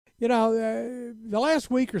The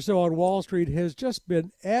last week or so on Wall Street has just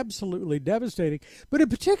been absolutely devastating, but in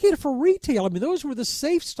particular for retail. I mean, those were the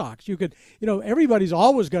safe stocks. Everybody's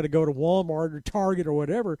always got to go to Walmart or Target or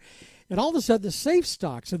whatever. And all of a sudden, the safe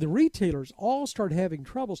stocks and the retailers all start having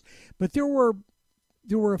troubles. But there were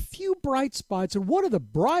a few bright spots, and one of the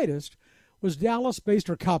brightest was Dallas-based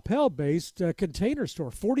or Coppell-based Container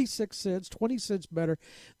Store, 46 cents, 20 cents better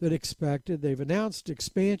than expected. They've announced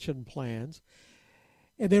expansion plans.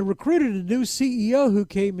 And they recruited a new CEO who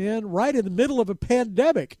came in right in the middle of a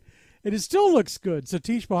pandemic. And it still looks good.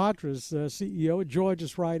 Satish Malhotra's CEO joins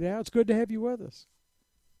us right now. It's good to have you with us.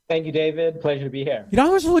 Thank you, David. Pleasure to be here. I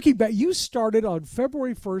was looking back. You started on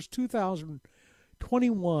February 1st,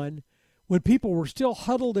 2021, when people were still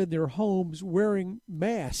huddled in their homes wearing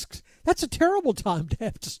masks. That's a terrible time to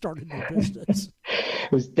have to start a new business.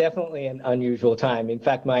 It was definitely an unusual time. In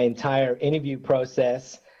fact, my entire interview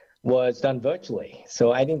process was done virtually.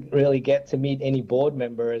 So I didn't really get to meet any board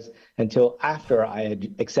members until after I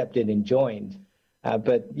had accepted and joined.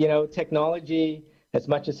 But technology, as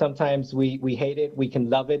much as sometimes we hate it, we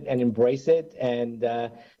can love it and embrace it. And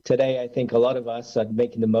today, I think a lot of us are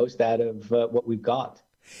making the most out of what we've got.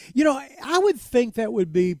 I would think that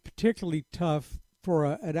would be particularly tough for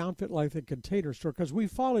an outfit like the Container Store, because we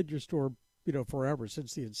followed your store forever,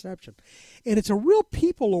 since the inception. And it's a real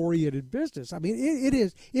people-oriented business. I mean,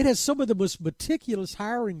 it has some of the most meticulous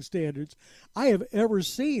hiring standards I have ever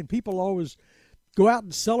seen. People always go out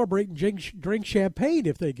and celebrate and drink champagne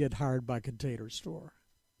if they get hired by Container Store.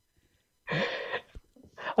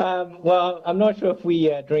 Well, I'm not sure if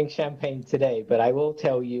we drink champagne today, but I will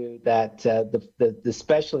tell you that the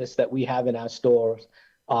specialists that we have in our stores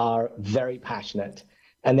are very passionate.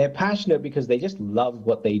 And they're passionate because they just love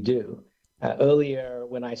what they do. Earlier,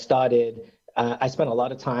 when I started, I spent a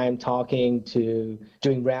lot of time doing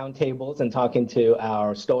roundtables and talking to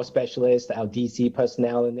our store specialists, our DC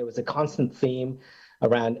personnel, and there was a constant theme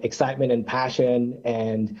around excitement and passion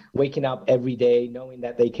and waking up every day knowing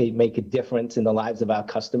that they can make a difference in the lives of our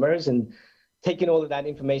customers. And taking all of that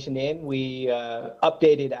information in, we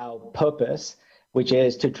updated our purpose, which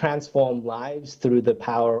is to transform lives through the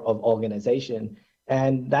power of organization.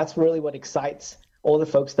 And that's really what excites all the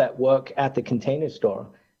folks that work at the Container Store.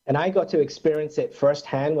 And I got to experience it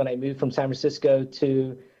firsthand when I moved from San Francisco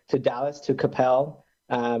to Dallas, to Coppell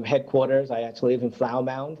headquarters. I actually live in Flower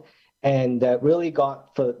Mound, and really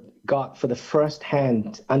got for the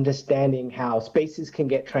first-hand understanding how spaces can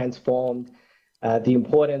get transformed, the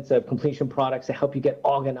importance of completion products to help you get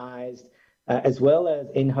organized, as well as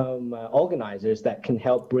in-home organizers that can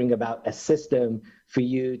help bring about a system for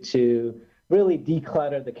you to really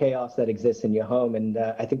declutter the chaos that exists in your home. And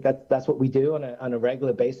I think that's what we do on a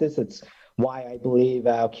regular basis. It's why I believe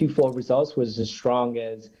our Q4 results was as strong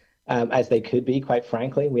as they could be, quite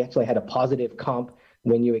frankly. We actually had a positive comp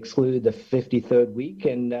when you exclude the 53rd week.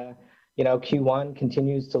 And, Q1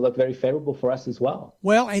 continues to look very favorable for us as well.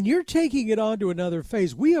 Well, and you're taking it on to another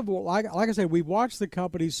phase. We have, like I said, we've watched the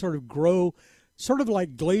company sort of grow, sort of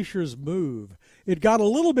like glaciers move. It got a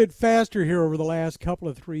little bit faster here over the last couple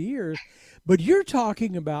of 3 years. But you're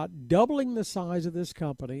talking about doubling the size of this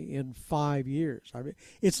company in 5 years. I mean,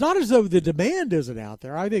 it's not as though the demand isn't out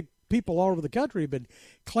there. I think people all over the country have been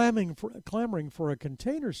clamoring for a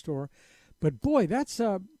Container Store. But boy, that's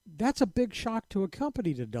a big shock to a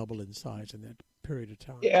company to double in size in that period of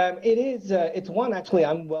time. It is. It's one actually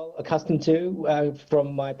I'm well accustomed to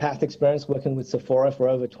from my past experience working with Sephora for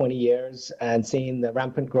over 20 years and seeing the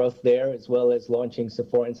rampant growth there, as well as launching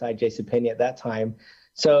Sephora inside JCPenney at that time.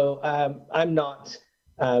 So I'm not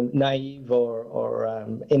naive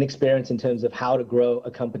or inexperienced in terms of how to grow a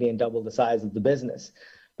company and double the size of the business.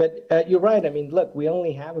 But you're right. I mean, look, we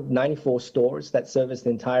only have 94 stores that service the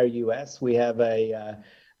entire U.S. We have a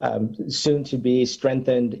soon-to-be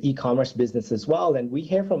strengthened e-commerce business as well. And we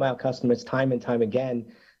hear from our customers time and time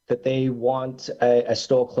again that they want a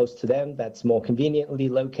store close to them that's more conveniently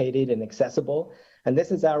located and accessible. And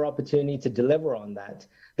this is our opportunity to deliver on that.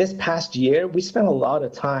 This past year, we spent a lot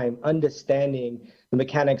of time understanding the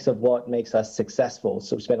mechanics of what makes us successful.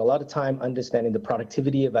 So we spent a lot of time understanding the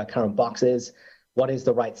productivity of our current boxes, what is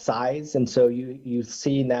the right size. And so you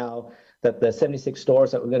see now that the 76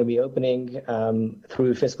 stores that we're going to be opening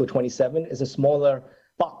through fiscal 27 is a smaller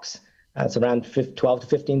box. It's around 12 to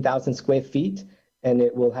 15,000 square feet, and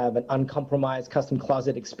it will have an uncompromised custom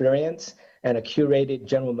closet experience and a curated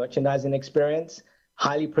general merchandising experience,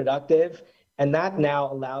 highly productive, And that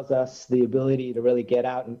now allows us the ability to really get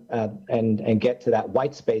out and get to that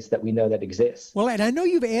white space that we know that exists. Well, and I know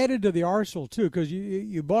you've added to the arsenal too, because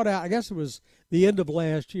you bought out. I guess it was the end of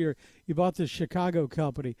last year. You bought this Chicago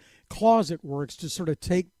company, Closet Works, to sort of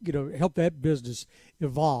help that business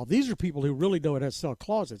evolve. These are people who really know how to sell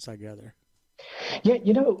closets, I gather. Yeah,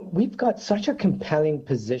 we've got such a compelling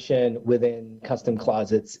position within custom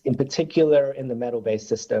closets, in particular in the metal-based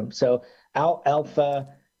system. So our Alpha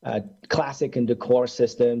Classic and Decor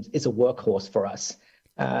systems is a workhorse for us.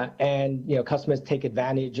 And customers take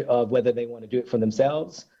advantage of whether they want to do it for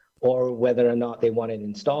themselves or whether or not they want it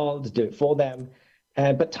installed, do it for them.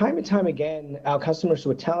 But time and time again, our customers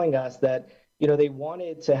were telling us that they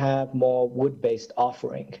wanted to have more wood-based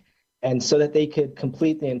offering, and so that they could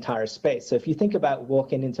complete the entire space. So if you think about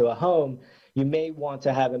walking into a home, you may want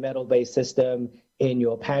to have a metal-based system in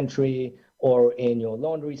your pantry or in your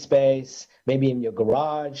laundry space, maybe in your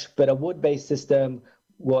garage, but a wood-based system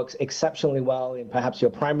works exceptionally well in perhaps your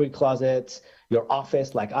primary closets, your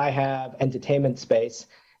office like I have, entertainment space.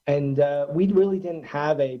 And we really didn't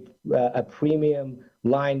have a premium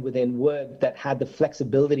line within wood that had the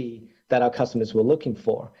flexibility that our customers were looking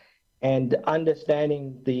for. And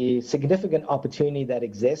understanding the significant opportunity that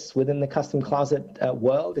exists within the custom closet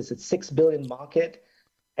world, is a $6 billion market,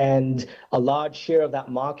 and a large share of that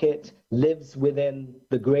market lives within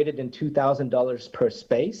the greater than $2,000 per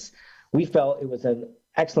space. We felt it was an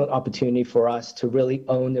excellent opportunity for us to really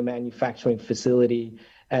own the manufacturing facility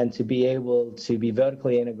and to be able to be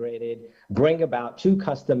vertically integrated, bring about to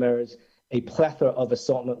customers a plethora of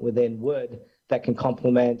assortment within wood that can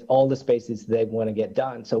complement all the spaces they want to get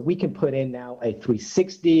done. So we can put in now a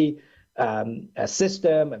 360 a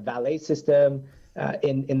system, a valet system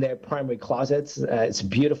in their primary closets. It's a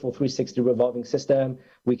beautiful 360 revolving system.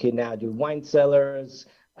 We can now do wine cellars.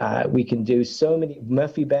 We can do so many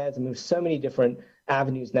Murphy beds. I mean, so many different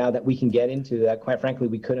avenues now that we can get into that, quite frankly,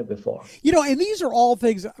 we couldn't before. And these are all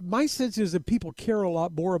things, my sense is that people care a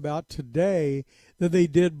lot more about today than they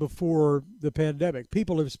did before the pandemic.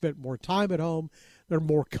 People have spent more time at home. They're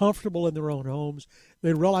more comfortable in their own homes.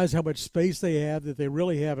 They realize how much space they have that they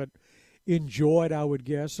really haven't enjoyed, I would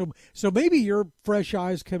guess. So maybe your fresh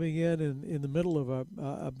eyes coming in the middle of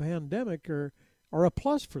a pandemic are a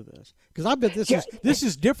plus for this. Because I bet this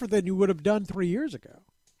is different than you would have done 3 years ago.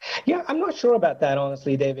 Yeah, I'm not sure about that,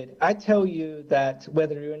 honestly, David. I tell you that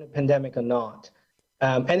whether you're in a pandemic or not,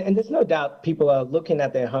 and there's no doubt people are looking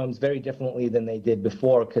at their homes very differently than they did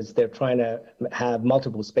before because they're trying to have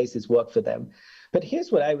multiple spaces work for them. But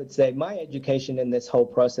here's what I would say. My education in this whole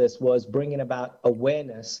process was bringing about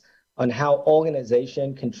awareness on how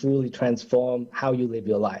organization can truly transform how you live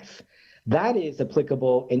your life. That is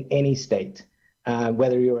applicable in any state,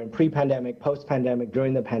 whether you're in pre-pandemic, post-pandemic,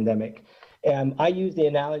 during the pandemic. I use the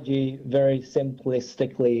analogy very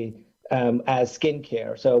simplistically as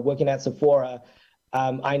skincare. So working at Sephora,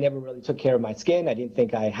 I never really took care of my skin. I didn't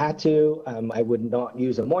think I had to. I would not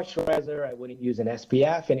use a moisturizer. I wouldn't use an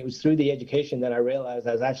SPF. And it was through the education that I realized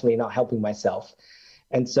I was actually not helping myself.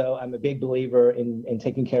 And so I'm a big believer in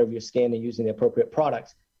taking care of your skin and using the appropriate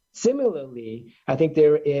products. Similarly, I think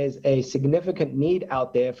there is a significant need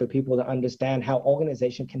out there for people to understand how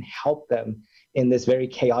organization can help them in this very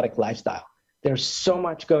chaotic lifestyle. There's so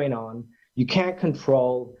much going on. You can't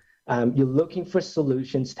control. You're looking for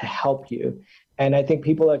solutions to help you. And I think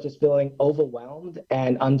people are just feeling overwhelmed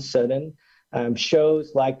and uncertain.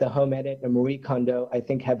 Shows like The Home Edit and Marie Kondo, I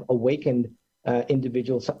think, have awakened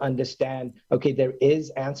individuals to understand, okay, there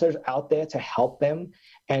is answers out there to help them.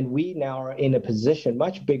 And we now are in a position,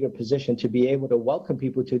 much bigger position, to be able to welcome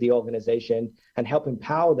people to the organization and help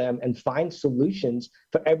empower them and find solutions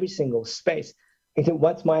for every single space. I think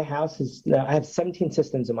once my house is, I have 17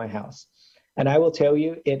 systems in my house. And I will tell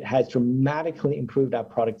you, it has dramatically improved our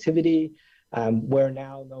productivity. We're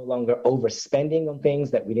now no longer overspending on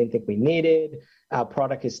things that we didn't think we needed. Our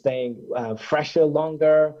product is staying fresher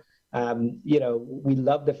longer. We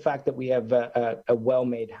love the fact that we have a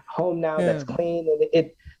well-made home now that's clean.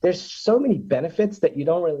 And there's so many benefits that you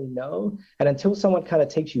don't really know. And until someone kind of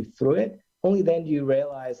takes you through it, only then do you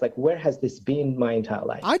realize, like, where has this been my entire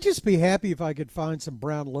life? I'd just be happy if I could find some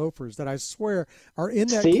brown loafers that I swear are in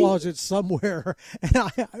that closet somewhere.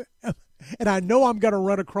 And I know I'm going to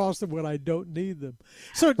run across them when I don't need them.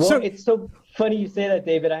 So it's so funny you say that,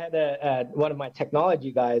 David. I had one of my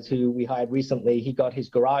technology guys who we hired recently. He got his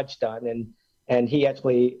garage done, and he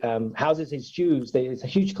actually houses his shoes. There's a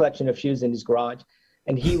huge collection of shoes in his garage.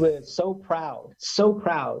 And he was so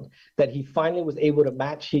proud that he finally was able to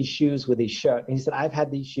match his shoes with his shirt. And he said, I've had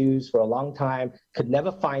these shoes for a long time, could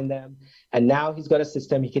never find them. And now he's got a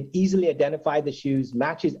system. He can easily identify the shoes,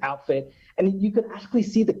 match his outfit. And you can actually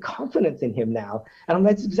see the confidence in him now. And I'm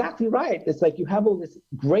like, that's exactly right. It's like you have all this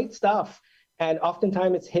great stuff, and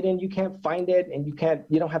oftentimes it's hidden. You can't find it, and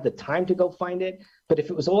you don't have the time to go find it. But if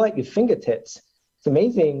it was all at your fingertips, it's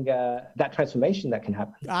amazing that transformation that can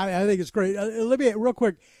happen. I think it's great. Let me, real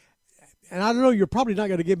quick, and I don't know, you're probably not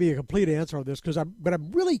going to give me a complete answer on this, but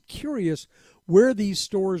I'm really curious where these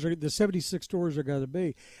stores are, the 76 stores are going to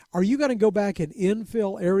be. Are you going to go back and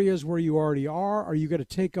infill areas where you already are? Or are you going to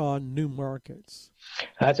take on new markets?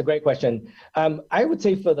 That's a great question. I would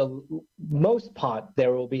say for the most part,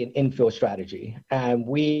 there will be an infill strategy. And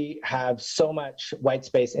we have so much white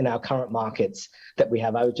space in our current markets that we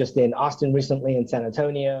have. I was just in Austin recently, in San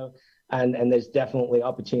Antonio, and there's definitely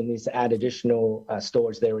opportunities to add additional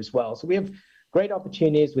stores there as well. So we have great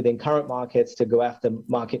opportunities within current markets to go after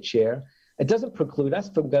market share. It doesn't preclude us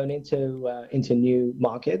from going into new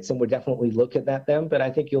markets, and we're definitely looking at them. But I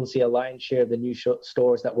think you'll see a lion's share of the new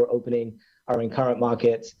stores that we're opening are in current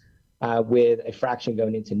markets, with a fraction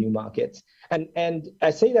going into new markets. And I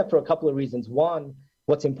say that for a couple of reasons. One,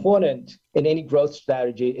 what's important in any growth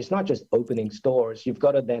strategy is not just opening stores. You've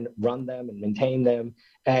got to then run them and maintain them.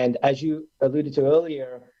 And as you alluded to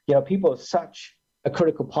earlier, people are such a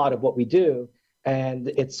critical part of what we do.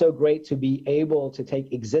 And it's so great to be able to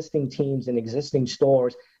take existing teams and existing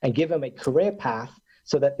stores and give them a career path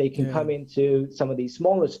so that they can come into some of these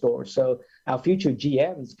smaller stores. So our future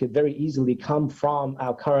GMs could very easily come from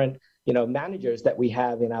our current, managers that we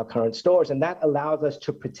have in our current stores. And that allows us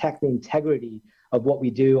to protect the integrity of what we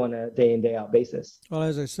do on a day in, day out basis. Well,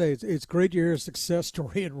 as I say, it's great to hear a success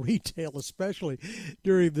story in retail, especially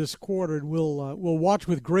during this quarter. And we'll watch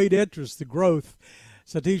with great interest the growth.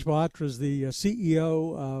 Satish Malhotra is the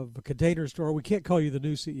CEO of a Container Store. We can't call you the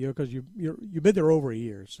new CEO because you've been there over a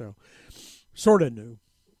year, so sort of new.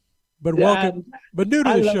 But welcome, but new to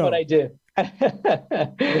the show. I love what I do.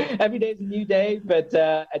 Every day is a new day, but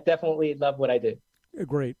I definitely love what I do.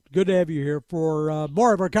 Great. Good to have you here. For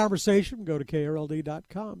more of our conversation, go to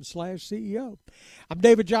krld.com/CEO. I'm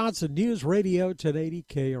David Johnson, News Radio 1080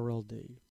 KRLD.